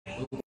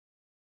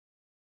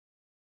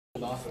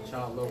lost a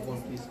child, loved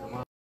one, please come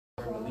out.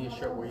 Maleah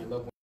shirt where your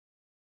loved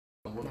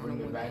one. We're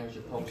bringing banners,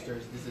 your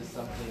posters. This is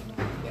something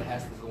that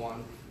has to go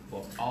on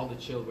for all the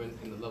children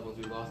and the loved ones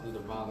we lost due to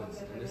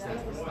violence. And this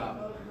has to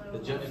stop. The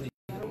judges need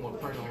to put more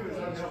pressure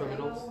on these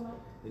criminals.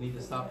 They need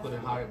to stop putting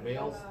higher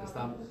bails and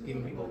stop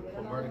giving people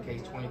for murder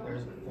case $20,000,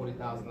 $30,000,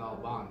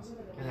 $40,000 bonds.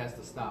 It has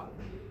to stop.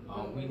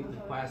 We need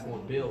to pass more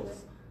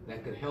bills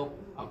that could help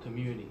our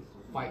community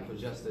fight for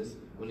justice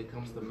when it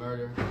comes to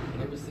murder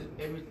and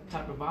every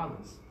type of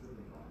violence.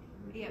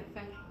 Yeah, in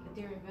fact,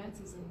 Derion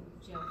Vence is in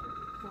jail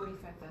for $45,000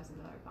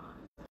 bond.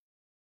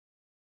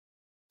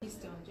 He's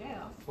still in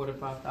jail.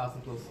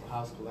 $45,000 plus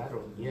house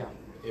collateral. Yeah,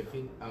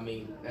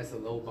 that's a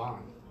low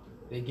bond.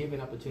 They give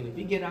an opportunity. If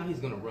he get out, he's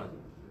gonna run.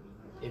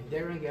 If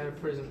Derion got out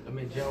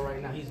of jail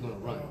right now, he's gonna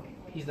run.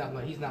 He's not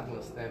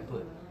gonna stand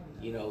put.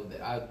 You know,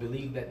 I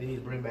believe that they need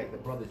to bring back the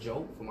brother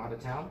Joe from out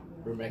of town,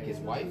 bring back his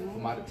wife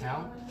from out of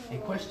town,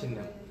 and question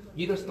them.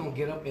 You just don't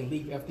get up and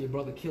leave after your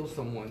brother kills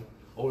someone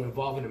or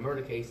involved in a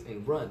murder case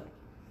and run.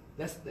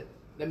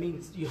 That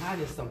means you're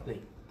hiding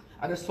something.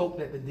 I just hope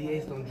that the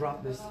DAs don't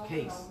drop this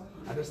case.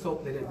 I just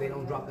hope that they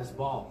don't drop this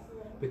ball,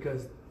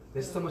 because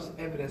there's so much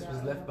evidence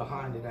was left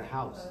behind in that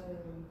house.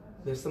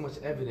 There's so much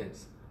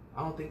evidence.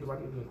 I don't think the right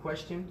people can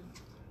question.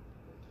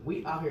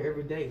 We out here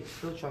every day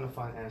still trying to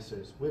find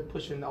answers. We're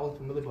pushing not only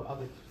for Maleah but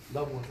other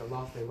loved ones that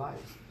lost their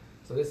lives.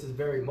 So this is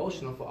very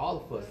emotional for all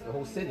of us, the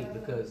whole city,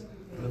 because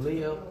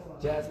Maleah,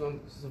 Jasmine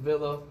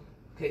Sevilla,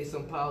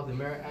 Kason Powell,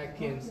 Demary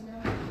Atkins,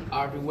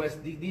 Arby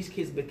West, these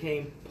kids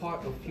became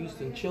part of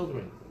Houston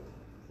children.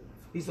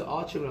 These are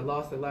all children that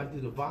lost their life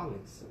due to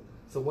violence.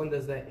 So when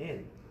does that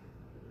end?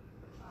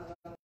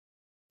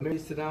 Maybe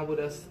sit down with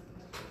us,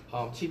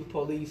 chief of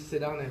police,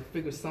 sit down and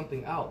figure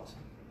something out.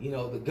 You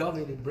know, the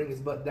governor need to bring his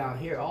butt down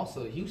here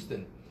also to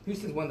Houston.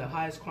 Houston's one of the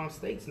highest crime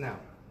states now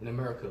in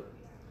America.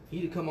 He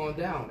need to come on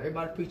down.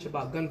 Everybody preach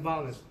about gun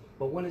violence,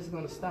 but when is it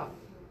going to stop?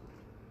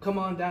 Come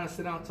on down and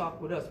sit down and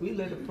talk with us. We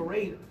led a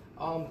parade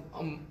on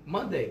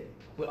Monday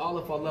with all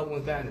of our loved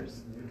ones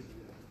banners.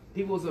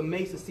 People was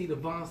amazed to see the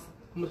violence,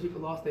 how much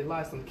people lost their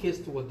lives, from kids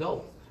to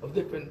adults, of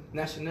different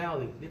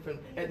nationality,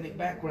 different ethnic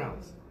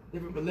backgrounds,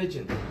 different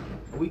religion.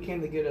 We came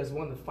together as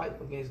one to fight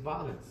against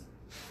violence.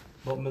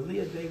 But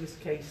Maleah Davis'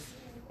 case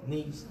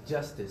needs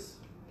justice.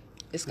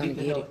 It's going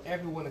to get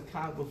everyone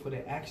accountable for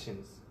their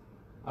actions.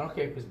 I don't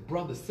care if it's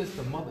brother,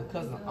 sister, mother,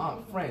 cousin,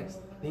 aunt, friends.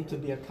 They need to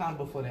be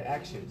accountable for their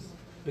actions,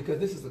 because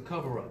this is a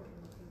cover-up.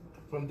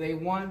 From day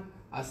one,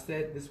 I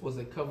said this was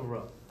a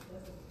cover-up,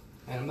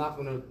 and I'm not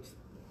going to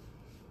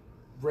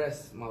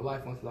rest my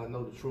life until I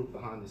know the truth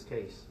behind this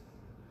case.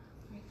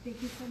 Right,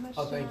 thank you so much.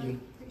 Oh, thank you.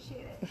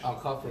 Appreciate it. I'll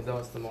call for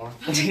those tomorrow.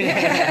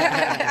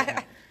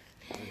 Okay.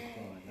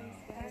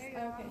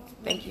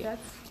 Thank you.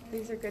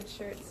 These are good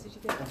shirts. Did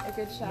you get a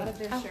good shot of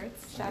their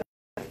shirts? Shot.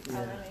 Let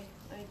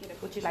me get a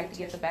Would you like to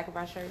get the back of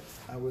our shirts?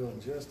 I will in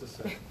just a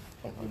second.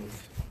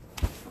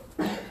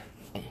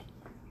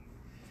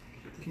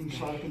 Can you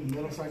slide up in the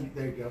middle? So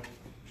there you go.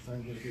 So I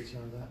can get a good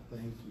shot of that.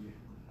 Thank you.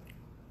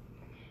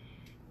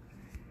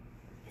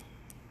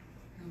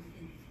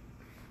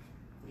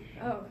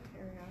 Oh,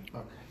 here we go.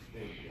 Okay,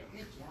 there we go.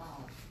 Good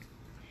job.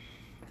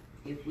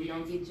 If we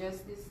don't get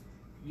justice,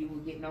 you will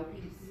get no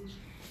peace.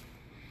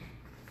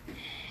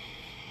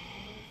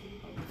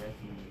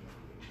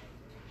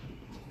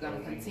 I'm going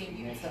to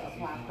continue to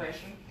apply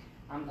pressure.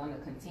 I'm going to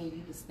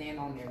continue to stand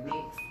on their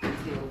necks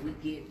until we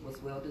get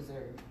what's well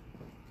deserved.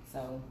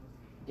 So,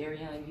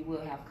 Derion, you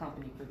will have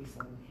company pretty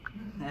soon.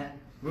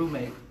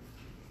 Roommate.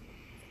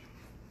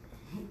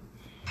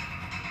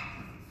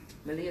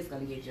 Maleah's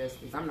going to get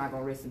justice. I'm not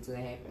going to rest until it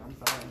happens.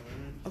 I'm sorry.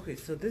 Okay,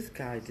 so this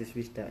guy just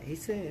reached out. He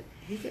said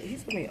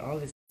he's made all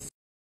this.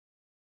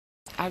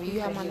 You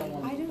have my I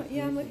don't.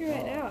 Yeah, I'm looking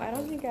right now. I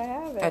don't think I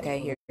have it. Okay,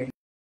 here.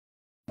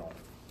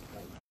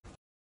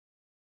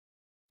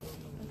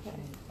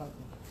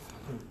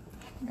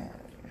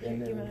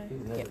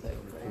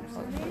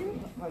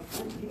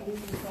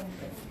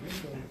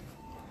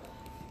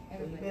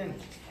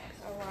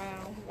 Oh,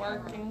 wow.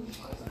 Working.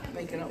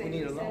 Making up, we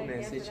need a loan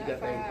man since you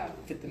got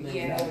that $50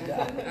 million.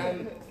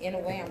 Yeah, in a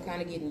way, I'm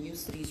kind of getting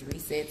used to these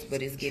resets,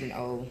 but it's getting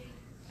old.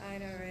 I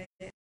know, right?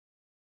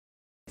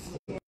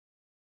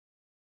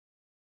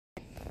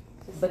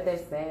 But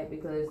that's sad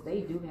because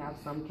they do have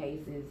some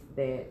cases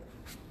that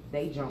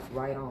they jump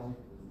right on,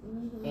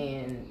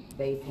 and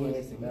they've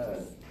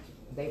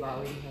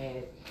already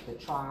had the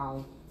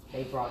trial.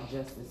 They brought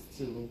justice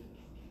to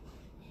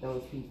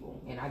those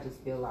people, and I just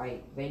feel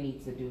like they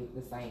need to do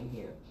the same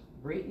here.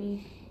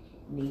 Brittany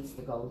needs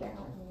to go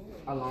down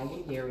along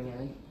with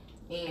Derion,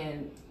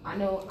 and I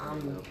know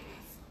I'm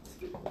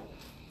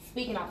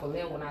speaking off a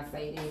limb when I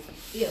say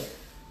this.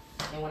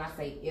 And when I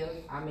say if,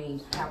 I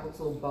mean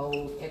capital,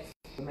 bold,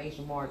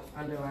 exclamation marks,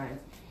 underlines.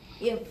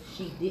 If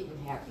she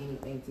didn't have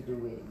anything to do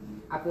with it,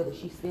 I feel that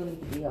she still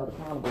needs to be held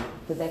accountable,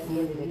 because at the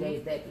end of the day,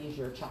 that is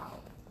your child.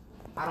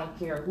 I don't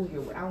care who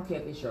you're with. I don't care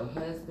if it's your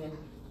husband,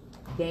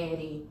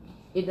 daddy.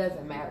 It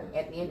doesn't matter.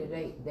 At the end of the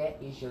day,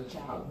 that is your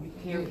child. You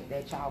carried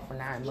that child for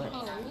 9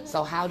 months.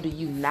 So how do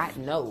you not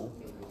know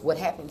what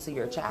happened to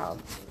your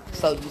child.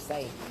 So you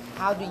say,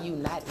 how do you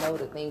not know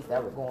the things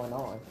that were going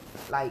on?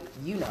 Like,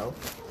 you know,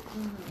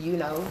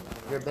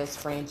 your best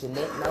friend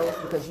Jeanette knows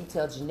because you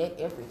tell Jeanette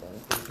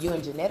everything. You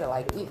and Jeanette are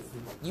like this.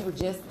 You were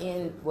just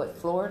in, what,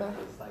 Florida?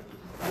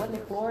 Wasn't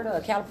it Florida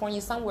or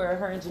California? Somewhere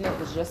her and Jeanette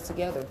was just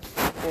together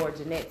for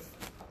Jeanette's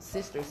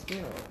sister's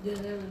funeral.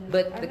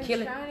 But I've the been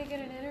killing... trying to get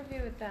an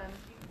interview with them.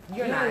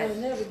 You're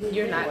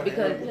not,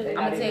 because I'm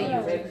gonna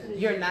tell you,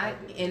 you're not,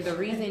 and the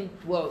reason,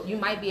 well, you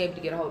might be able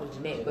to get a hold of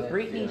Jeanette, but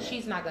Brittany,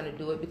 she's not gonna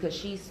do it because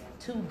she's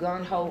too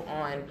gun-ho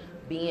on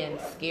being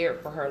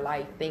scared for her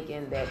life,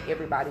 thinking that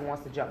everybody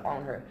wants to jump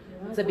on her.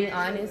 To be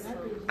honest,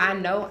 I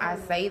know I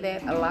say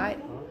that a lot,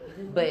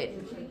 but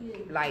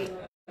like,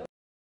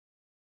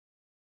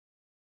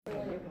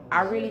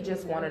 I really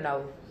just want to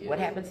know what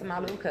happened to my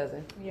little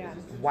cousin,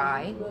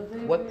 why,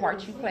 what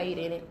part you played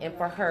in it, and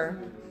for her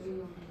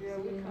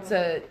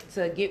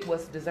to get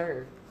what's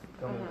deserved.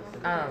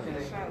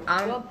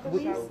 Well,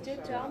 police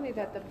did tell me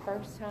that the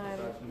first time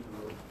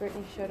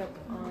Brittany showed up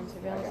on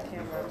surveillance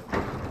camera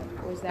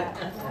was that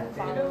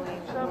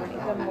following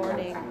the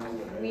morning,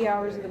 wee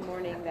hours of the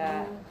morning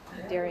that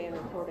Derion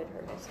reported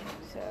her missing.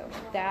 So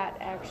that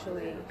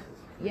actually,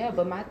 yeah,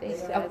 but my thing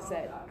says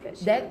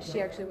that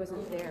she actually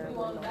wasn't there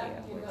when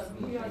Maleah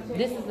was.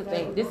 This is the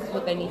thing. This is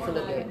what they need to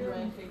look at.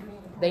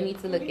 They need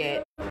to look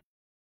at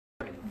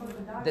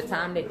the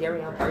time that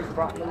Derion first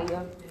brought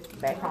Maleah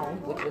back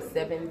home, which was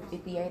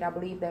 7:58, I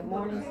believe, that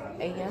morning,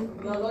 a.m.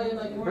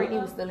 Brittany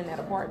was still in that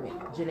apartment.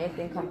 Jeanette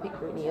didn't come pick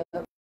Brittany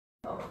up.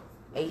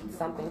 8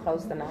 something,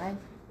 close to 9.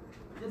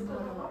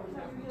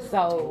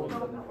 So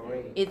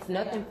it's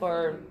nothing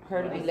for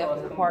her to be left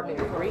in the apartment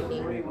with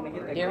Brittany.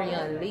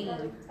 Derion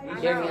leave.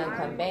 Derion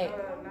come back.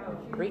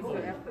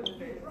 Brittany.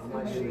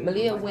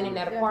 Maleah went in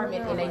that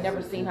apartment and they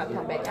never seen her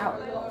come back out.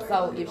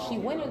 So if she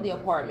went in the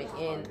apartment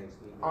and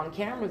on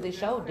cameras it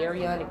showed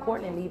Derion and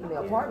Courtney leaving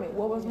the apartment,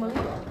 where was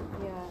Maleah?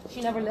 Yeah.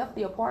 She never left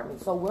the apartment.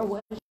 So where was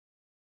she?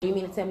 You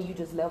mean to tell me you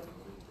just left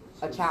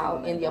a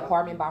child in the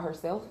apartment by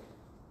herself?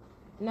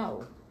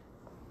 No.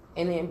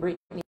 And then Brittany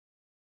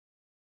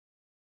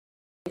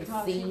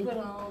see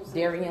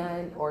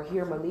Derion or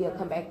hear Maleah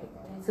come back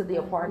to the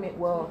apartment.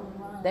 Well,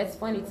 that's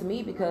funny to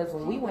me because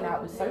when we went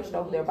out and searched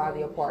over there by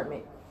the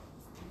apartment,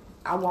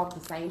 I walked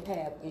the same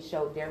path and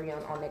showed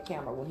Derion on that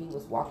camera when he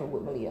was walking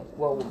with Maleah.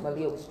 Well,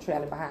 Maleah was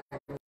trailing behind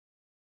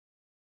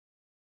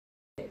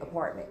the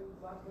apartment.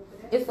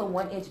 It's a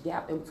 1-inch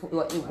gap in between.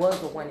 Well, it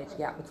was a 1-inch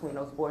gap between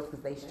those boards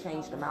because they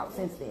changed them out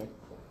since then.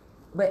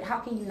 But how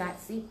can you not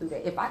see through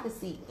that? If I could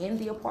see in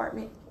the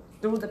apartment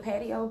through the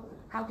patio,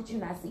 how could you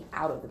not see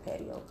out of the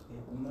patio?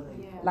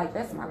 Like,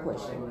 that's my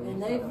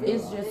question.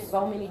 It's just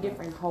so many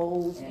different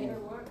holes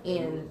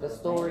in the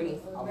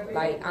story.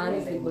 Like, I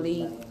honestly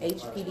believe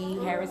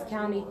HPD, Harris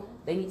County,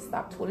 they need to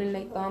stop twiddling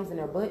their thumbs in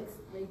their butts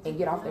and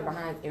get off their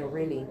behinds and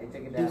really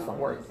do some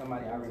work.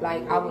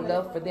 Like, I would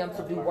love for them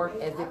to do work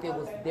as if it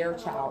was their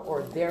child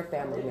or their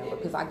family member.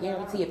 Because I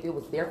guarantee if it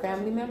was their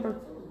family member,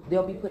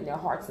 they'll be putting their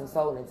hearts and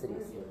soul into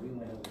this.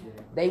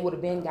 They would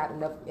have been got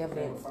enough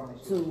evidence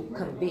to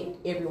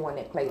convict everyone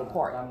that played a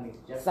part.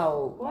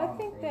 So, well, I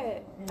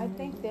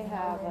think they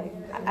have, like,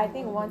 I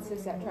think once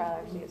this trial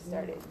actually gets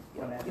started,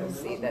 you'll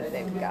see that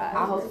they've got.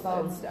 I hope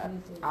so. Stuff.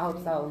 I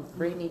hope so.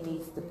 Brittany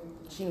needs to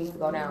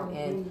go down,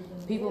 and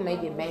people may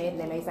get mad and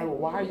they may say, well,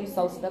 why are you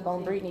so stuck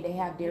on Brittany? They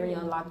have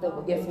Derion locked up.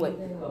 Well, guess what?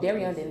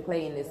 Derion didn't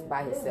play in this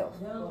by himself.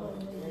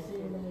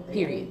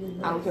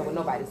 Period. I don't care what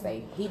nobody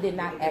say. He did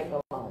not act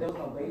alone.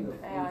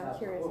 I'm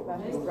curious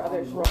about his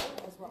brother's role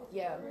as well.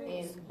 Yeah,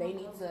 and they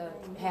need to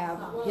have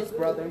his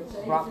brother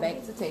brought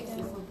back to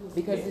Texas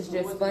because it's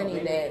just funny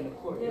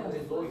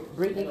that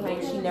Brittany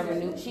claims she never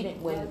knew. She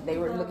didn't, when they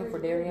were looking for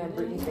Derion,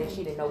 Brittany said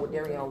she didn't know what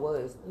Derion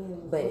was.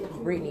 But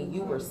Brittany,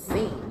 you were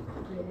seen.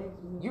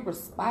 You were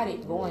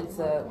spotted going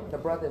to the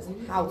brother's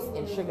house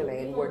in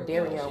Sugarland where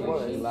Derion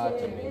was. She lied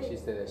to me. She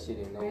said that she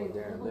didn't know where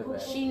Derion lived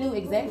at. She knew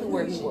exactly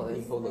where he was.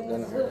 He pulled a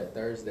gun on her that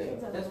Thursday.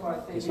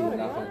 And she was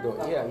not going to do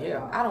it.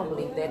 Yeah. I don't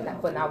believe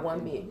that, but not one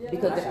bit.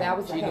 Because if that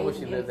was the she knew where she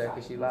case, lived at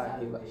because she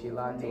lied. She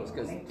lied to us.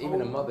 Because even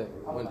the mother,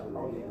 when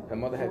the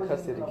mother had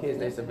custody of the kids,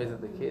 they used to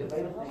visit the kids.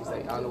 She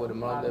said, I know where the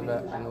mother lived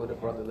at. I know where the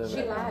brother lived at.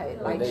 She lied.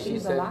 But Like, then she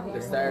was a said liar.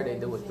 the Saturday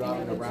they was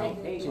driving around.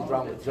 She was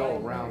driving with Joe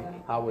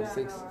around Highway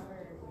 6.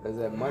 Because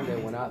that Monday I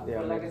went out there,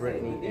 I met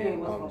Brittany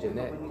and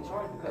Jeanette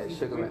at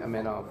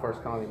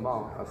First Colony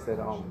Mall.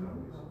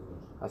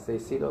 I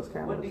said, see those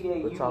cameras?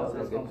 We're talking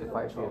to get to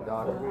fight for your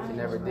daughter. She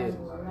never did.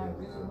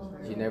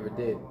 She never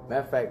did.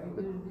 Matter of fact,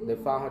 they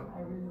found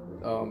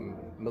her,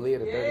 Maleah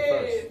the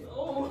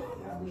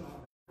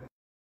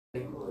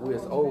 31st. We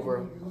was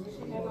over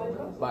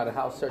by the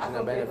house searching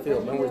up in the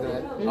field. Remember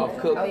that? Off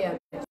Cook. oh yeah.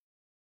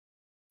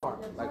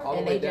 Like all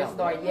And the way they down. just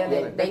started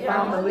yelling. They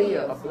found A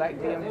Maleah, black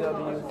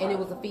BMW. and it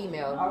was a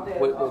female.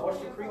 With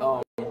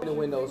the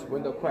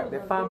window cracked. They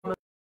found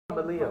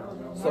Maleah.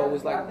 So it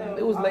was like,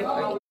 it was late.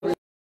 Like,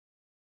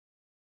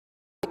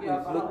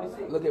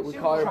 look at, we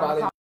called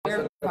everybody.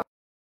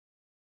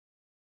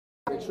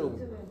 True.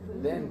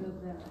 Then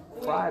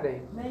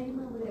Friday,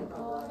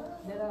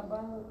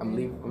 I'm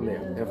leaving from there.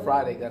 And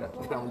Friday,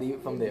 I'm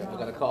leaving from there. I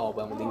got a call,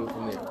 but I'm leaving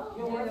from there.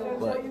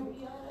 But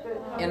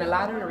And a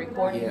lot of the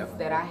recordings Yeah.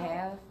 that I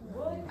have,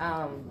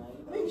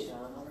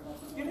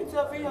 You didn't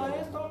tell me your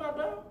ass don't up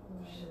there.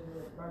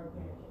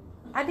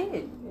 I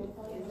did.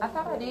 I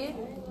thought I did.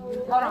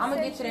 Hold on, I'm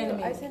gonna get you that in a I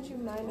minute. sent you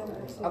my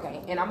number. So Okay,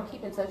 and I'm gonna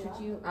keep in touch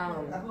with you.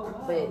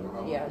 But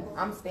yeah,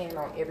 I'm staying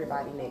on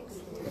everybody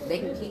next. They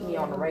can keep me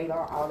on the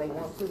radar all they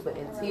want to, but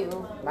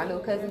until my little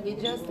cousin get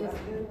justice,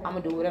 I'm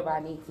gonna do whatever I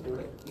need to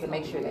do to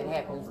make sure that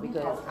happens.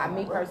 Because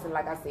me personally,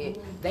 like I said,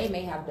 they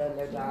may have done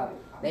their job.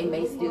 They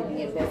may still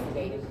be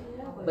investigating,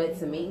 but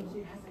to me,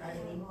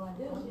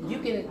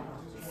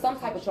 some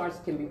type of charges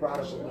can be brought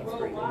up against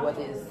Brittany,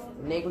 whether it's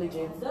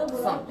negligence,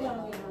 something.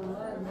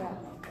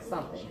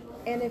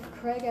 And if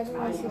Craig ever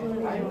wants to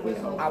do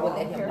anything, I would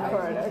let him know.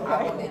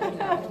 I would let you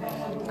know.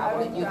 I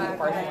would let you be the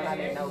first one I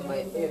didn't know.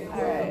 But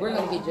we're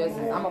going to get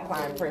justice. I'm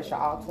applying pressure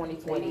all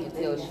 2020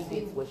 until she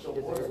gets what she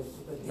deserves.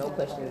 No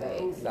questions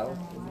asked. So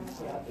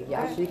if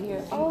y'all should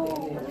hear,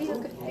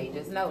 hey,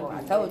 just know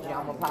I told you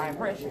I'm applying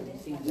pressure.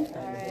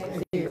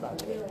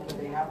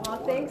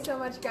 well, thanks so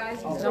much,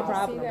 guys. No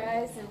problem. See you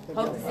guys. And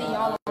Hope to see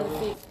y'all on the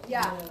 6th.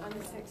 yeah, on the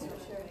 6th for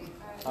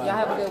sure. Y'all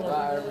have a good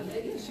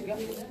one.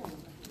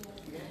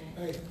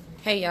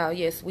 Hey y'all,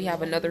 yes, we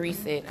have another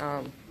reset.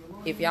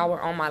 If y'all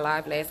were on my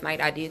live last night,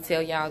 I did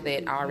tell y'all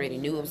that I already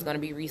knew it was going to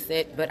be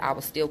reset, but I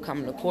was still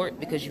coming to court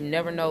because you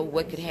never know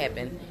what could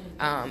happen.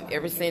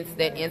 Ever since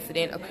that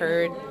incident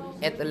occurred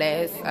at the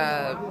last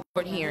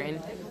court hearing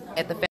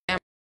at the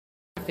family,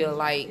 I feel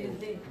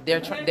like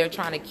they're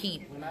trying to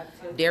keep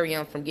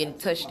Derion from getting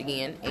touched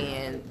again,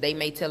 and they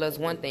may tell us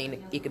one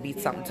thing, it could be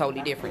something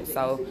totally different.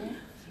 So,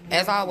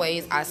 as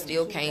always, I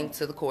still came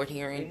to the court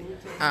hearing.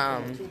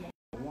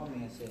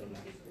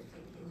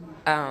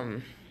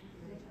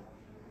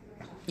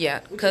 Yeah,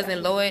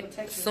 Cousin Lloyd,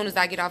 as soon as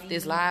I get off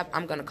this live,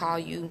 I'm going to call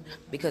you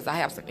because I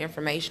have some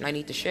information I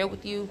need to share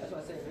with you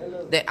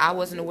that I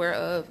wasn't aware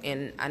of,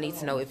 and I need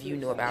to know if you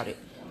knew about it.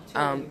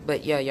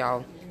 But yeah,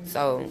 y'all,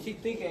 so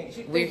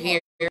we're here.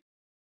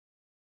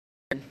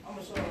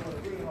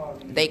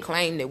 They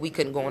claimed that we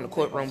couldn't go in the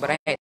courtroom, but I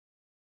had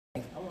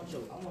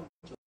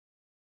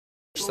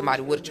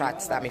somebody would have tried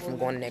to stop me from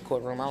going in that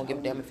courtroom. I don't give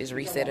a damn if it's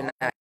reset or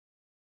not.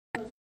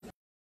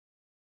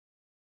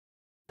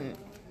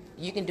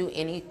 You can do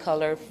any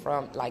color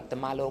from like the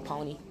My Little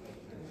Pony.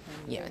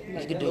 Yeah,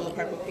 you can do.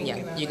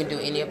 Yeah, you can do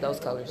any of those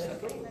colors.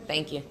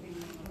 Thank you.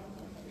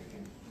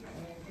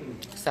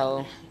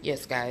 So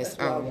yes, guys.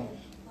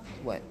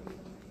 What?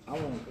 I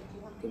want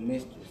the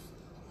mistress.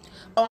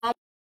 Oh,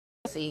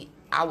 see,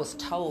 I was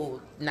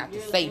told not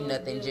to say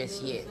nothing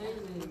just yet,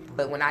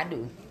 but when I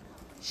do,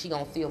 she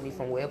gonna feel me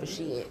from wherever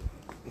she at.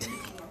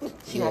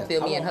 She gonna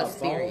feel me in her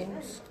spirit.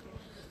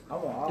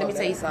 Let me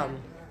tell you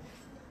something.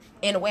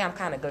 In a way, I'm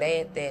kind of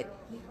glad that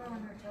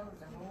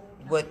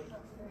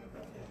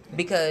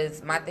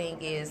because my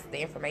thing is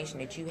the information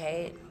that you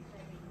had,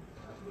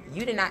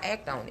 you did not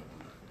act on it.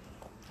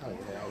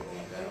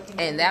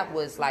 And that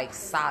was like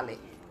solid.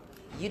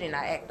 You did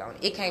not act on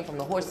it. It came from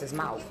the horse's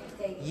mouth.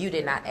 You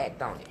did not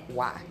act on it.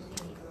 Why?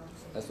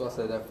 that's why I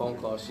said that phone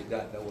call she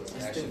got that was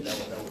actually that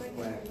was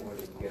planned for her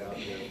to get out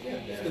there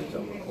and to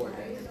record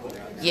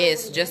that.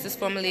 Yes, justice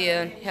for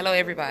Maleah. Hello,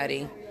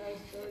 everybody.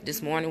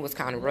 This morning was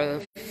kind of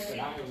rough.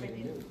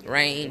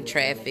 Rain,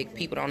 traffic,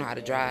 people don't know how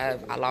to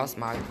drive. I lost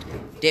my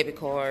debit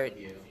card.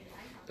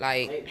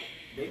 Like,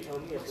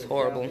 it's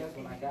horrible.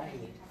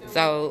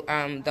 So,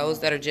 those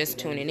that are just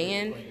tuning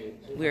in,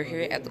 we're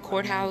here at the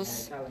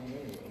courthouse.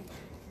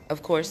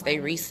 Of course, they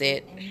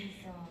reset.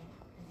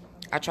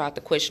 I tried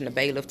to question the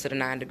bailiff to the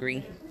 9th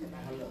degree,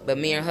 but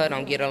me and her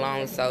don't get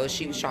along, so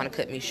she was trying to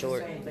cut me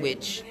short,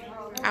 which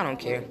I don't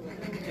care.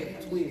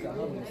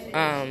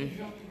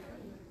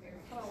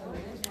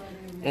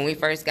 When we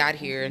first got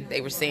here, they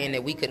were saying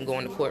that we couldn't go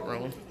in the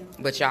courtroom,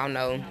 but y'all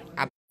know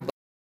I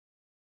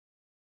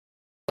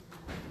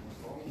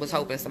was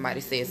hoping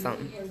somebody said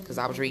something because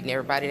I was reading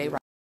everybody they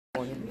write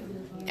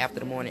after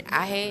the morning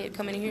I had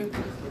coming in here.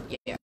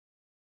 Yeah.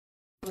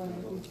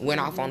 Went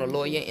off on a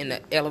lawyer in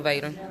the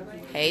elevator.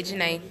 Hey,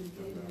 Janae.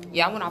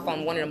 Yeah, I went off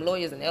on one of them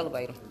lawyers in the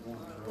elevator.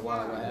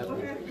 Why? What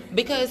happened?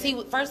 Because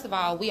first of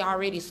all, we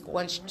already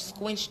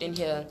squinched in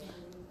here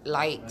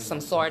like some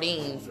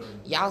sardines.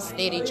 Y'all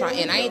steady trying,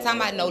 and I ain't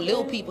talking about no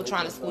little people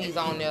trying to squeeze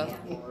on there.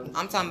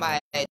 I'm talking about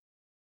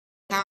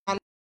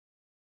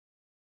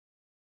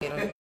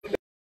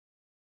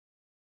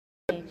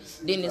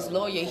then this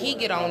lawyer, he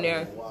get on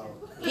there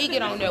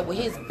with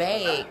his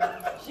bag.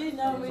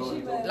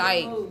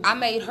 Like, I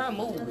made her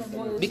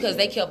move because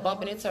they kept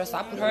bumping into her, so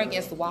I put her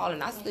against the wall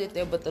and I stood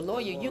there. But the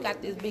lawyer, you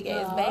got this big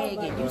ass bag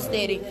and you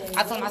steady.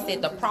 I told him, I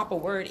said the proper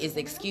word is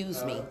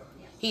excuse me.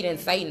 He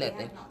didn't say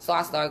nothing, so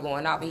I started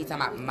going off and he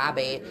talking about my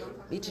bad.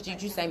 Bitch,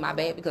 did you say my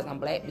bad because I'm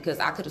black? Because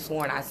I could have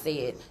sworn I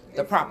said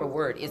the proper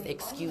word is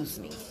excuse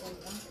me.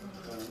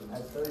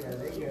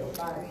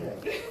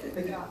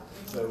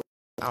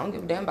 I don't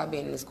give a damn about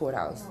being in this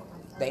courthouse.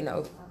 They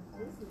know.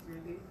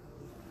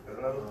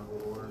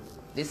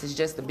 This is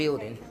just a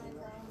building.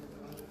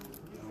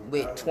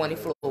 with 20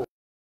 floors.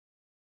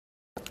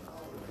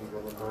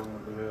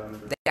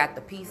 They got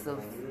the piece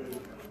of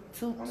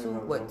two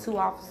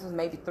officers,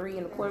 maybe 3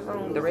 in the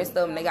courtroom. The rest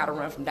of them, they got to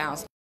run from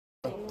downstairs.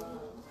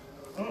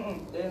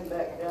 Then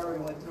back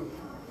Derion went through.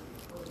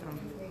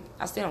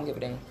 I still don't give a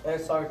damn.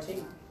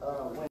 SRT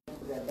went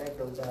through that back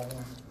door job.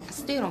 I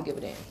still don't give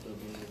a damn.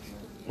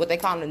 What they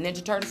call the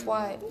Ninja Turtle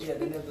Squad? Yeah,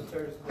 the Ninja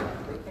Turtles,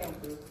 they came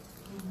through.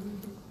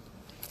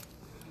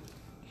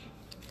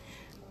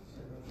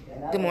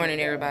 Good morning,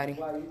 everybody.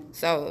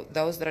 So,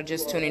 those that are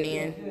just tuning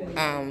in,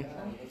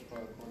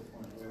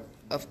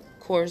 of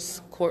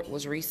course, court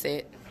was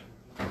reset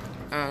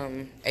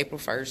April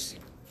 1st.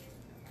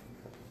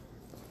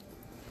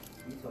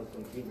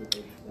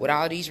 With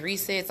all these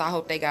resets, I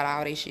hope they got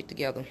all their shit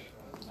together.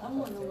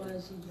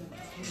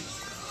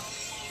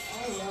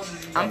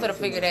 I'm gonna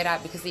figure that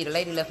out because, see, the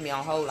lady left me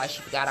on hold like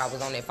she forgot I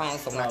was on that phone,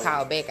 so when I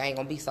call back, I ain't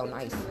gonna be so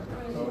nice.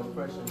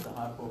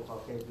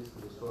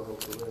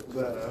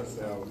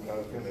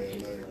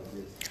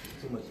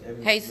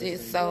 Hey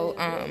sis, so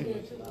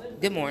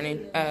good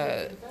morning.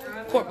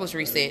 Court was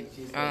reset.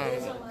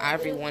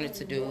 Ivory wanted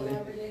to do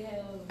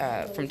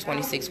from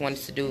 26 wanted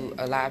to do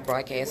a live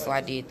broadcast, so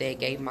I did that.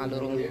 Gave my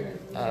little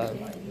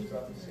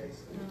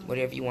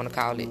whatever you want to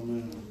call it,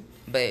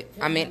 but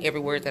I meant every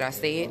word that I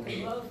said.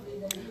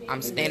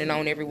 I'm standing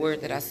on every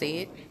word that I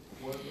said.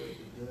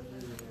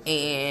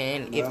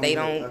 And if they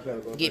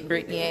don't get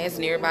Brittany ass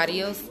and everybody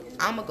else,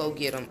 I'm going to go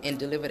get them and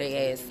deliver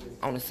their ass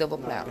on a silver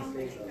platter.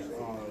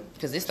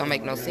 Because this don't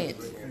make no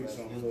sense.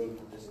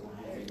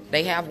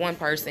 They have one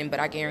person,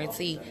 but I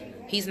guarantee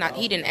he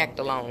didn't act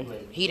alone.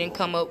 He didn't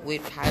come up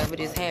with however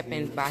this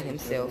happened by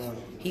himself.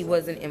 He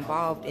wasn't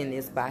involved in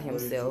this by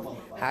himself.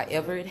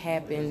 However it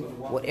happened,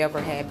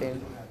 whatever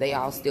happened, they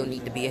all still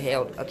need to be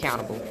held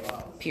accountable.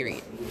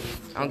 Period.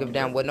 I don't give a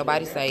damn what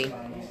nobody say.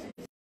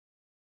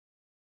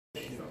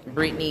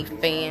 Brittany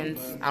fans,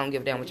 I don't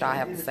give a damn what y'all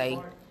have to say.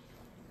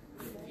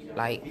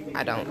 Like,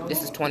 I don't.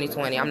 This is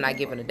 2020. I'm not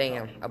giving a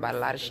damn about a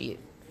lot of shit.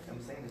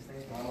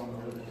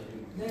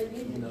 If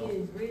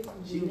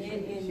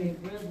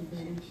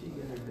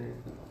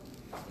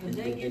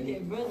they get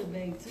their brother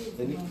back too.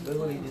 They're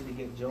going to need to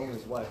get Joe and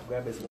his wife.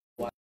 Grab his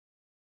wife.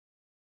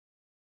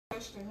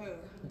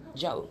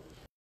 Joe.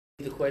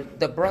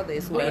 The brother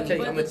is who I'm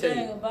gonna tell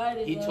you.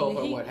 It, He told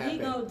her what He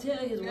happened. gonna tell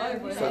his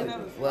wife what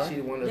happened. Well,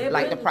 She wanted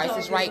like the Price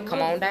is Right,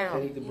 come on they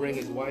down. need to bring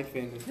his wife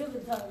in,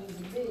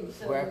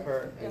 grab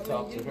her and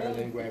talk to her, and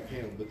then grab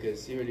him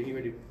because he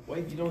already.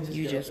 Wait, you don't just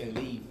You get just up and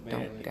leave, man.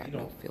 don't Like, got you no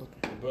don't. filter.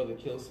 Your brother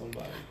killed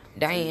somebody.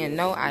 Diane,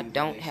 no, I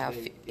don't have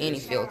any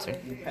filter.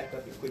 You pack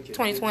up and quit your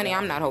 2020,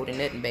 I'm not holding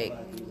nothing back.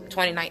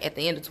 At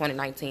the end of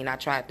 2019, I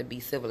tried to be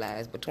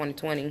civilized, but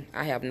 2020,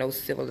 I have no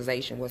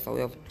civilization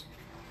whatsoever.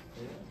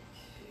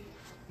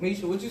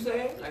 Misha, what you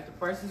say? Like the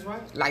Price is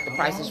Right? Like the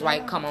Price is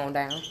Right, come on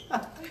down.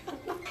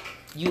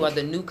 You are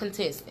the new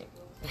contestant.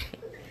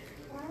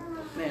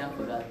 Man, I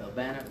forgot the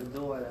banner at the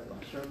door. That my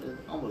shirt.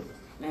 I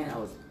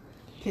was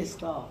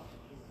pissed off.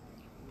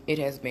 It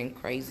has been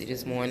crazy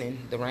this morning.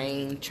 The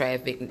rain,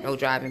 traffic, no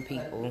driving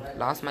people.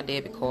 Lost my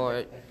debit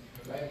card.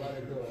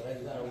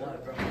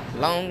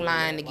 Long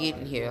line to get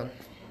in here.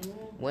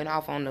 Went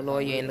off on the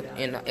lawyer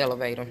in the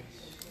elevator.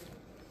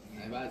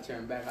 If I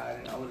turned back,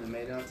 I would have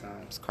made it on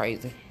time. It's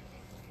crazy.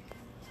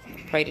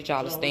 Pray that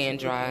y'all are staying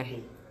dry.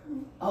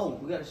 Oh,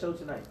 we got a show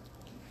tonight.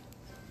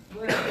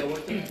 Where? I gotta go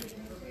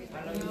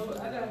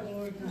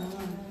work tomorrow.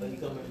 So you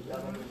coming to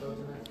show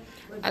tonight?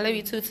 I love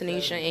you too,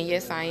 Tanisha, and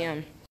yes, I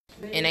am.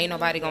 And ain't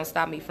nobody gonna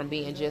stop me from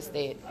being just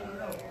that.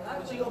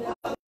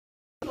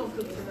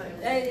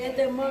 Hey, at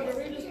that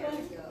margarita spot?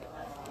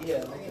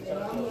 Yeah.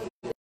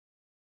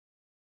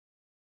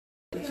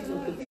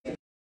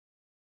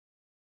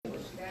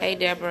 Hey,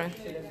 Deborah.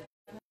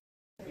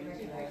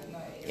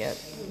 Yep.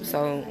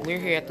 So we're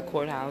here at the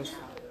courthouse.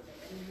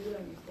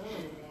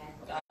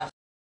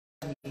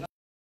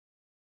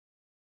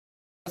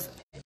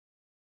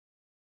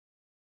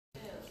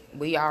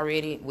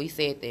 We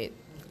said that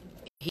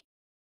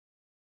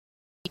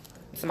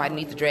somebody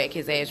needs to drag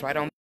his ass right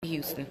on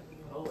Houston.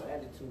 Oh,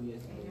 attitude,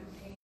 yes.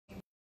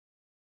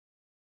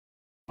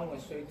 I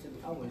went straight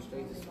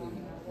to sleep.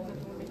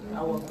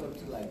 I woke up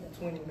to like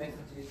 20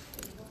 messages.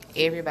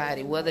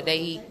 Everybody, whether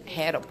they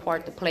had a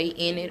part to play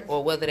in it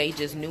or whether they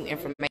just knew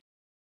information,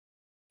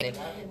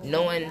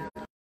 knowing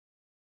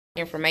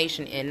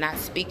information and not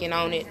speaking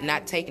on it,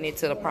 not taking it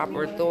to the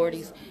proper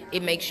authorities,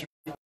 it makes you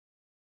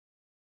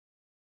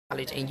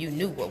knowledge, and you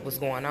knew what was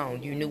going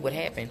on. You knew what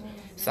happened.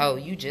 So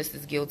you just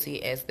as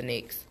guilty as the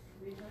next.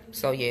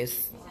 So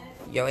yes,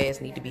 your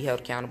ass need to be held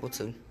accountable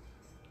too.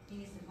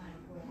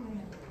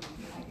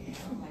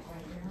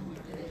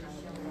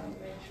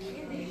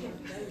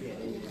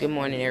 Good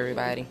morning,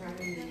 everybody.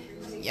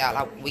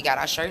 Y'all, we got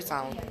our shirts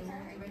on.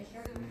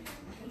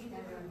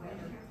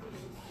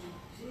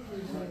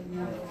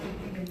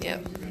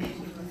 Yep.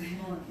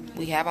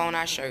 We have on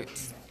our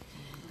shirts.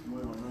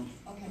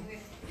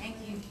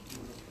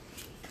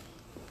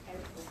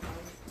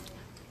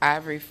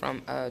 Ivory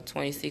from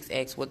 26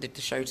 asked what did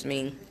the shirts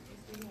mean.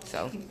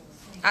 So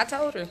I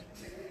told her.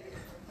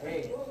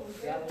 Hey,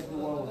 y'all do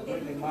one with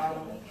Brittany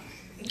Mama.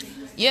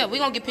 Yeah, we're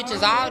gonna get pictures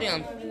of all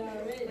them.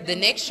 The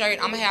next shirt,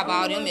 I'm gonna have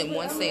all them in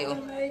one sale.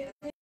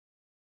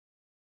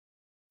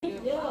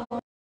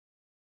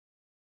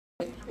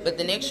 But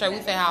the next shirt, we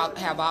finna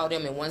have all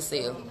them in one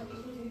sale.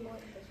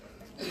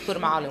 Put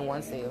them all in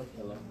one sale.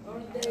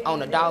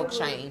 On a dog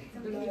chain.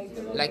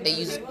 Like they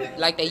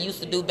used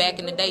to do back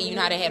in the day. You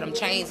know how they had them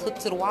chains hooked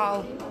to the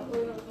wall?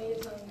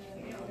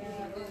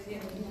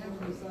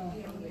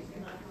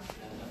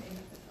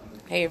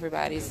 Hey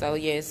everybody, so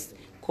yes,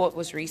 court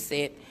was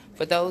reset.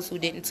 For those who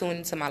didn't tune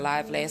into my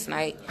live last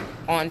night,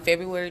 on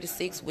February the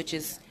 6th, which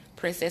is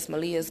Princess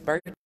Maleah's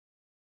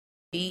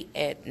birthday,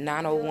 at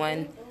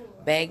 901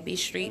 Bagby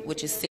Street,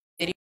 which is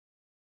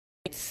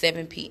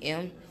 7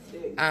 p.m.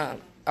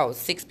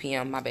 6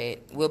 p.m., my bad.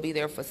 We'll be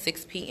there for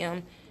 6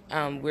 p.m.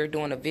 We're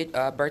doing a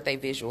birthday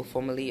visual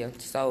for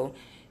Maleah. So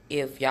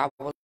if y'all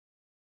were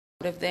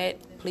part of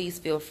that, please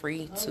feel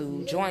free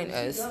to join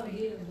us.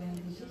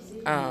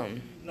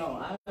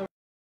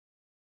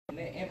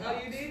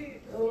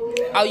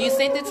 Oh, you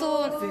sent it to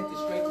her? I sent it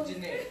straight to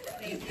Jeanette.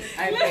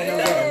 I ain't paying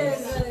no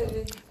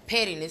games.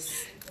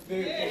 Pettiness.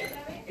 It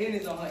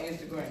is on her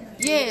Instagram.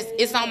 Yes,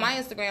 it's on my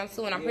Instagram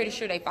too, and I'm pretty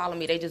sure they follow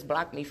me. They just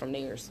blocked me from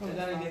theirs. Cause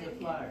I didn't get the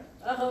flyer.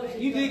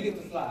 You did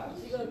get the flyer.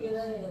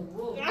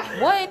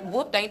 What?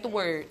 Whooped ain't the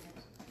word.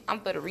 I'm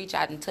for to reach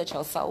out and touch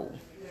her soul.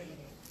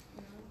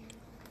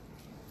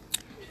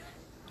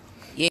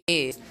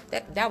 Yes,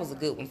 that was a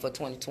good one for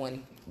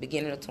 2020,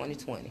 beginning of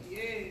 2020.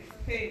 Yes,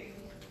 hey.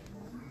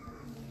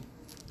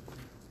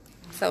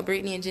 So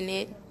Brittany and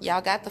Jeanette, y'all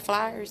got the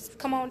flyers?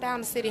 Come on down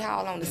to City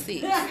Hall on the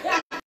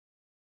 6th.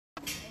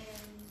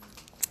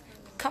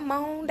 Come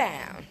on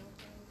down.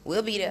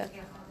 We'll be there.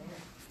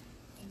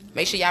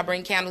 Make sure y'all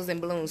bring candles and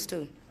balloons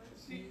too.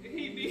 I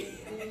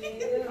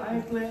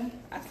ain't playing.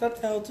 I stuck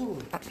to her too.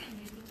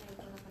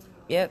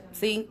 Yep.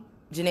 See,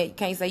 Jeanette, you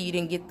can't say you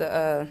didn't get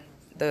the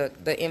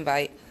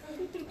invite.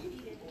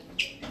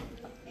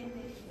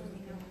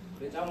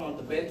 Bitch, I want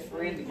the best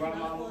friend, the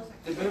grandmama.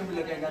 The baby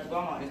look like I got the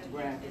grandma on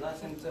Instagram because I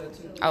sent it to her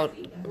too. Oh,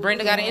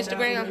 Brenda got an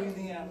Instagram?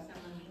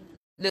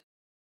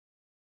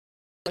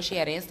 She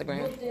had an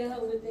Instagram.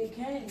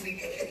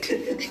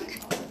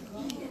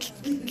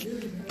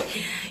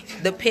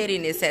 The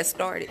pettiness has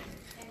started.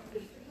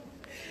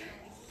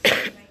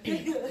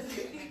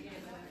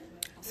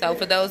 So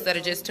for those that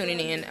are just tuning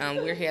in,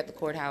 we're here at the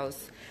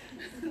courthouse.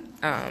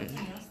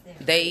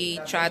 They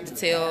tried to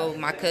tell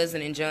my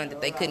cousin and John that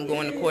they couldn't go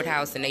in the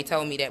courthouse, and they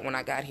told me that when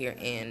I got here.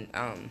 And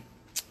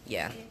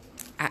yeah,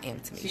 I am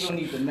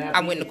Tamisha. I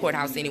went in the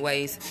courthouse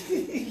anyways.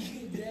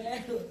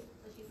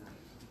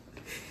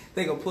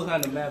 They gonna put her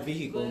in the map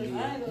vehicle.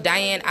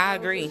 Diane, I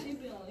agree.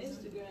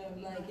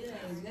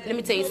 Let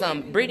me tell you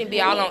something. Brittany be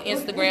all on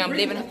Instagram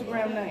living.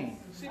 Instagram name?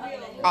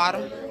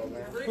 Autumn.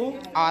 Who?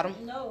 Autumn.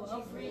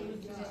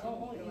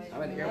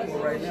 I'm at the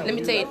airport right now. Let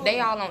me tell you, they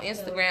all on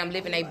Instagram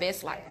living their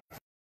best life.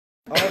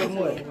 Autumn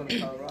what?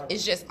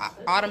 It's just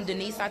Autumn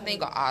Denise, I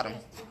think, or Autumn.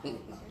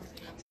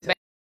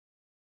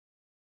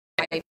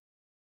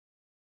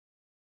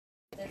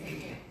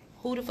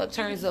 Who the fuck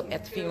turns up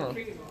at the funeral?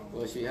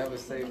 Well, she have a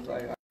safe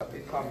flight.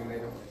 Call me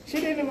later.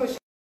 She didn't even.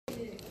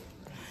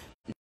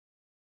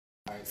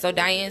 So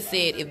Diane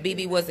said if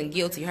BB wasn't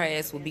guilty, her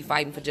ass would be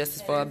fighting for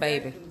justice for her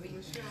baby.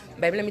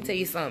 Baby, let me tell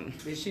you something.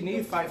 She need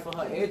to fight for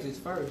her edges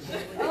first.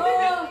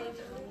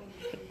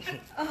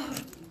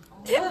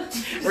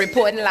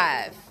 Reporting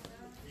live.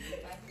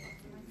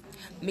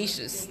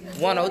 Misha's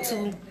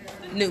 102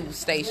 news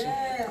station.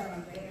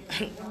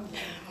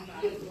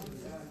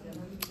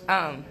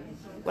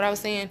 What I was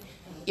saying,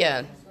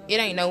 yeah, it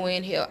ain't nowhere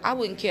in here. I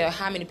wouldn't care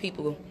how many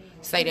people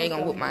say they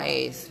gonna whoop my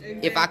ass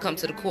if I come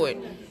to the court.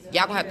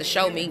 Y'all gonna have to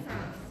show me.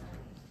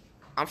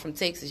 I'm from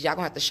Texas. Y'all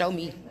gonna have to show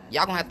me.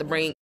 Y'all gonna have to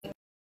bring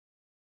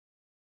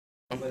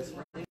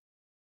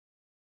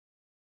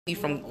me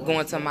from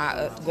going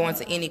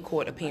to any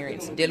court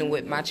appearance dealing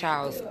with my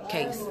child's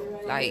case.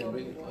 Like,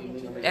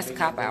 that's a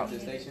cop out. I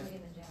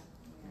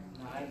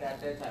ain't got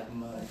that type of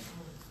money.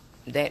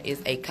 That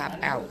is a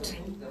cop out.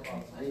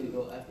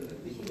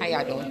 How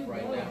y'all doing?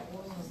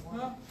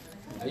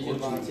 I usually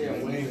volunteer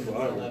on Wednesday.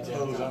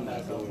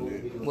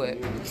 What?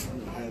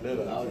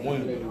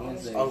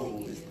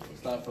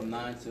 Start from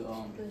 9 to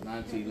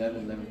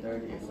 11, 11:30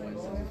 every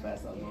Wednesday.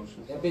 Fast out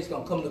motion. That bitch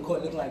gonna come to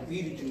court looking like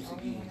Beetlejuice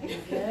again.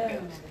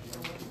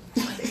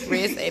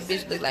 Red said that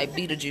bitch look like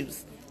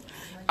Beetlejuice.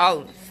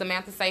 Oh,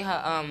 Samantha say her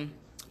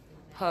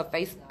her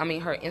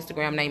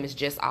Instagram name is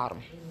just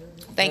Autumn.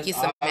 Thank you,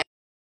 Samantha.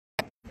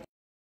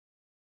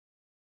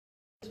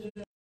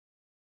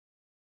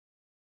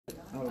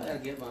 I gotta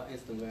get my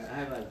Instagram.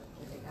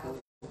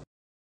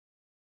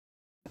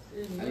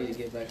 I need to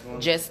get back on.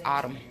 Just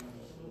Autumn.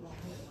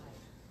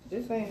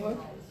 This ain't what?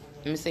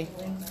 Let me see.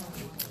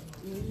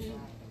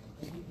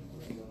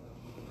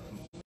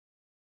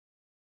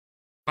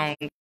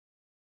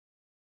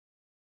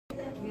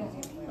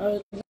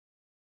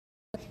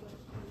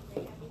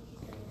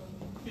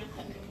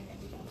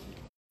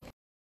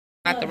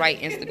 Not the right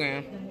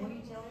Instagram.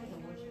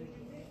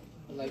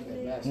 like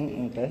that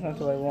basket. That's not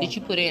the way I want. Did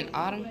you put it in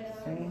autumn?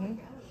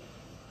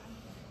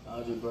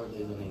 Audrey's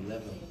birthday's on the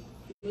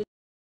 11th.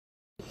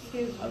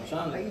 I'm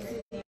trying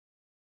to.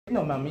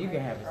 No, mama, you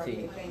can have a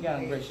seat. You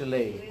gotta brace your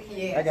leg.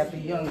 Yes. I got the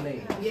young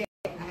leg. Yeah,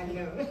 I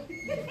know.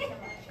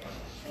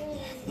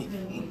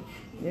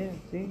 Yeah,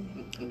 see?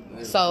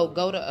 So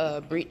go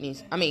to Brittany,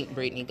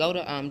 go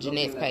to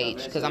Jeanette's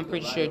page, because I'm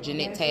pretty sure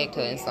Jeanette tagged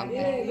her in something.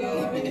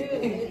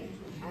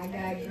 I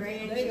got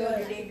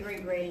grandchildren and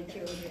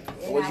great-grandchildren.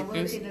 And I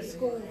worked in a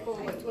school for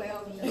over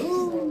 12 years,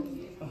 so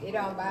it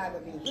don't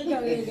bother me.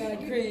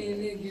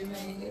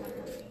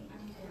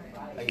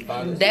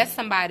 That's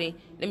somebody,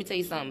 let me tell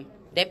you something.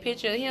 That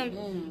picture of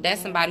him,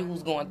 that's somebody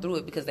who's going through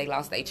it because they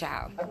lost their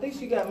child. I think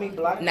she got me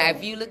blocked. Now,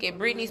 if you look at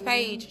Brittany's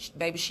page,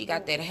 baby, she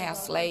got that hair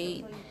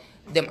slayed.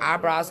 Them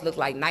eyebrows look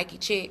like Nike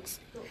chicks.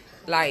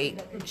 Like,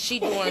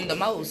 she doing the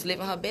most,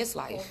 living her best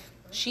life.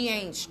 She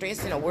ain't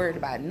stressing or worried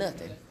about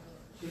nothing.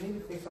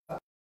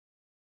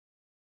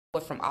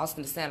 But from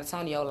Austin to San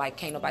Antonio, like,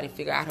 can't nobody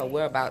figure out her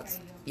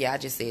whereabouts. Yeah, I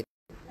just said.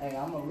 Hey,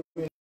 I'm a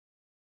real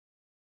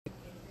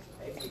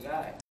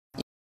guy.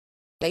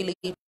 They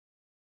leave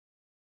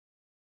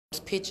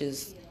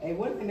pictures. Hey,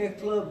 when in that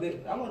club,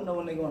 I want to know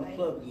when they go in the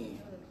club again.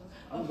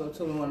 I'm going to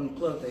go to one of the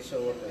clubs they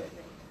show up at.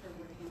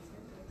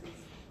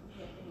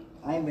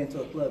 I ain't been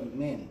to a club in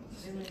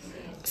minutes.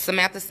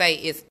 Samantha say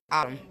it's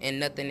autumn and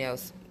nothing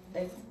else.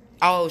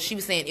 Oh, she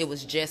was saying it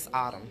was just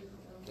autumn.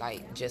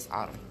 Like, just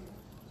autumn.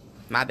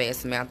 My bad,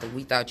 Samantha.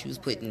 We thought you was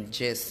putting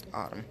just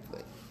autumn.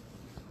 But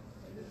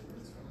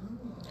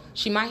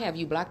she might have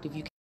you blocked if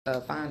you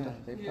can find her.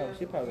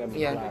 She probably got me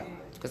blocked.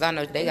 Because I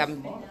know they got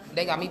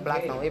me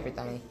blocked on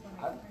everything.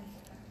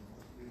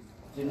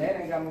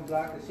 Jeanette ain't got me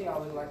blocked because she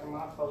always liking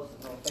my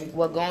posts on Facebook.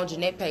 Well, go on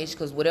Jeanette's page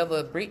because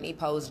whatever Brittany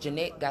posts,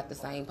 Jeanette got the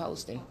same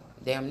posting.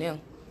 Damn near.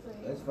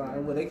 That's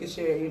fine. Well, they can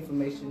share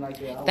information like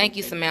that. Thank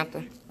you,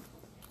 Samantha.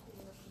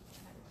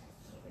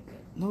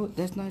 No,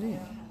 that's not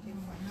it.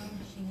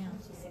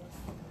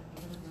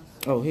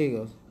 Oh, here it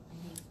goes.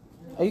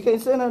 Oh, you can't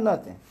send her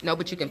nothing. No,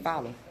 but you can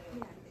follow.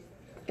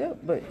 Yeah,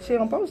 but she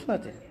don't post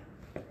nothing.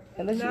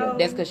 Unless she got...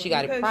 That's because she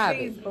got it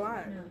private. She's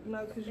blocked.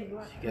 No, because you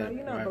blocked. No,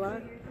 you're not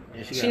blocked.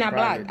 Yeah, She not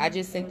blocked. I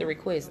just sent the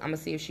request. I'm gonna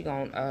see if she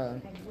gon' I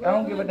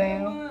don't give a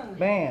damn.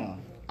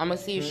 Bam. I'm gonna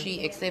see if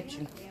she accepts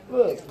you.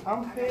 Look,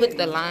 I'm paid. Put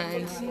the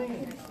lines.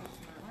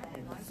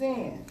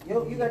 Sin.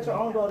 Yo, you got your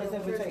own daughter's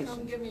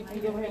invitation.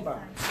 Give her a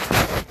bar.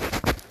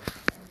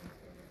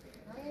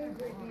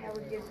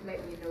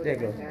 There you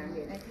go.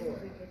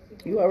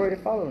 You already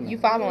following her. You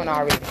following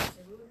already?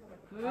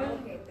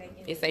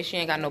 It say she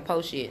ain't got no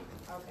post yet,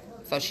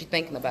 so she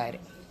thinking about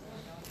it.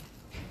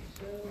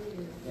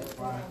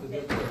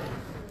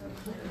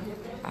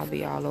 I'll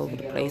be all over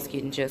the place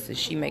getting justice.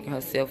 She making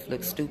herself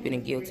look stupid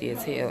and guilty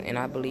as hell, and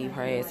I believe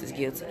her ass is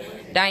guilty.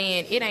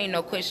 Diane, it ain't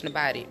no question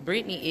about it.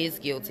 Brittany is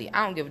guilty.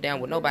 I don't give a damn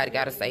what nobody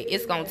gotta say.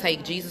 It's gonna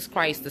take Jesus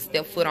Christ to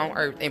step foot on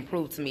earth and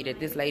prove to me that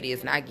this lady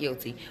is not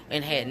guilty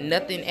and had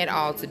nothing at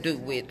all to do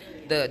with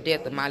the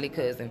death of Maleah's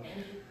cousin.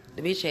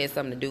 The bitch had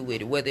something to do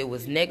with it, whether it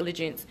was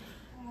negligence,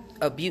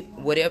 abuse,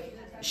 whatever.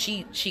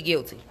 She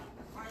guilty.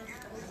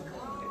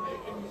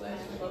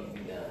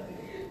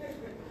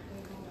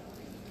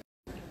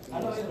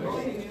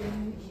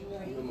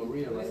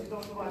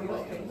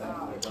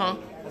 Huh?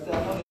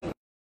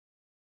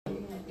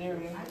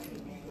 Derion.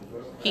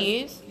 He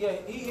is? Yeah,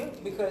 he is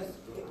because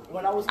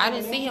when I was I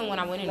didn't see him when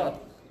I went in there.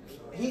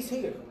 He's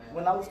here.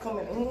 When I was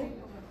coming in,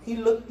 he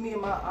looked me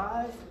in my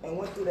eyes and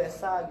went through that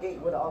side gate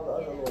where all the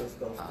other lawyers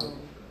go through.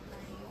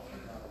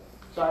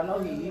 So I know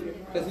he here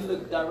because he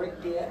looked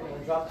directly at me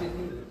and dropped his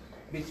knee.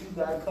 Bitch, you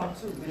gotta come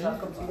too. Bitch, I'll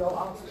come to your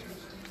office.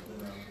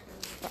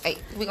 Hey,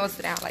 we gonna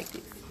sit down like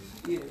this.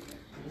 Yeah.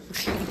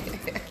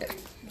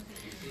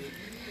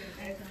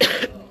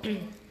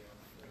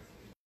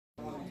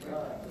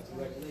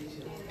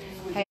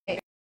 Hey,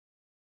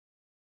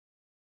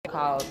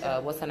 called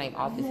what's her name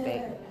office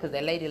back because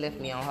that lady left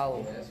me on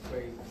hold.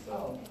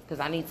 Because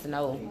I need to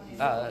know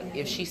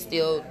if she's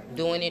still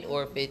doing it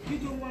or if it. You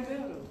do one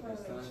better.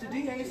 The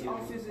DA's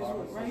office is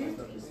right here,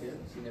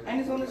 and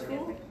it's on this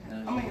floor.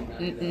 I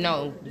mean,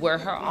 No, where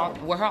her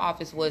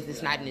office was,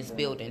 it's not in this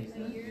building.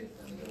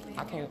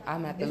 I'm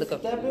gonna have to look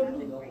up. that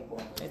building.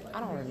 I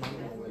don't remember.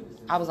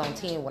 I was on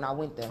 10 when I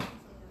went there.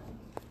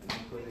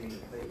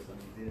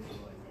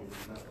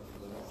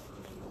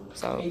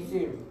 So. Hey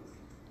Siri.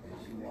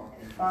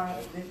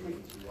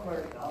 District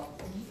clerk.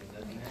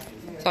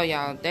 So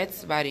y'all,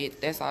 that's about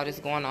it. That's all that's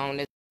going on.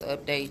 That's the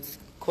updates.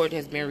 Court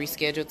has been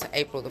rescheduled to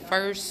April the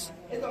 1st.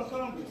 It's on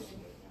Congress.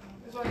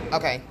 It's right here.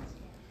 Okay.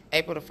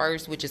 April the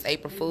 1st, which is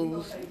April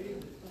Fools.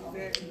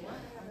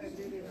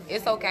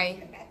 It's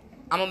okay.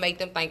 I'm going to make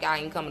them think I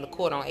ain't coming to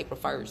court on April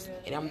 1st.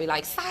 And I'm going to be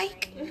like,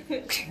 psych.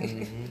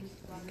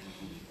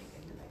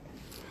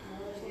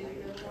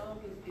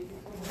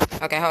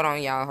 Okay, hold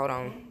on, y'all. Hold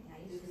on.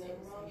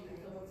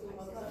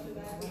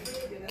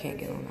 Can't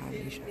get on our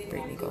leash.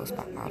 Brittany goes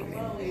by autumn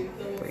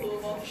and Brittany.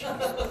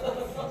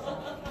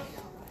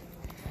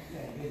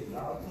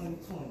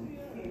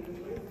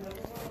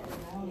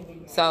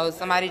 So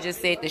somebody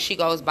just said that she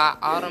goes by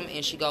Autumn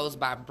and she goes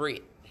by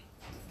Brit.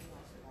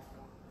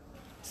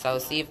 So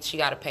see if she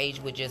got a page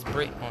with just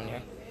Brit on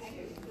there.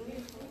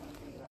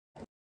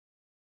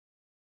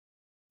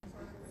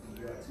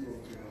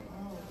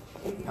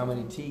 How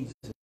many T's?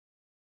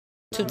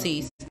 2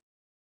 T's.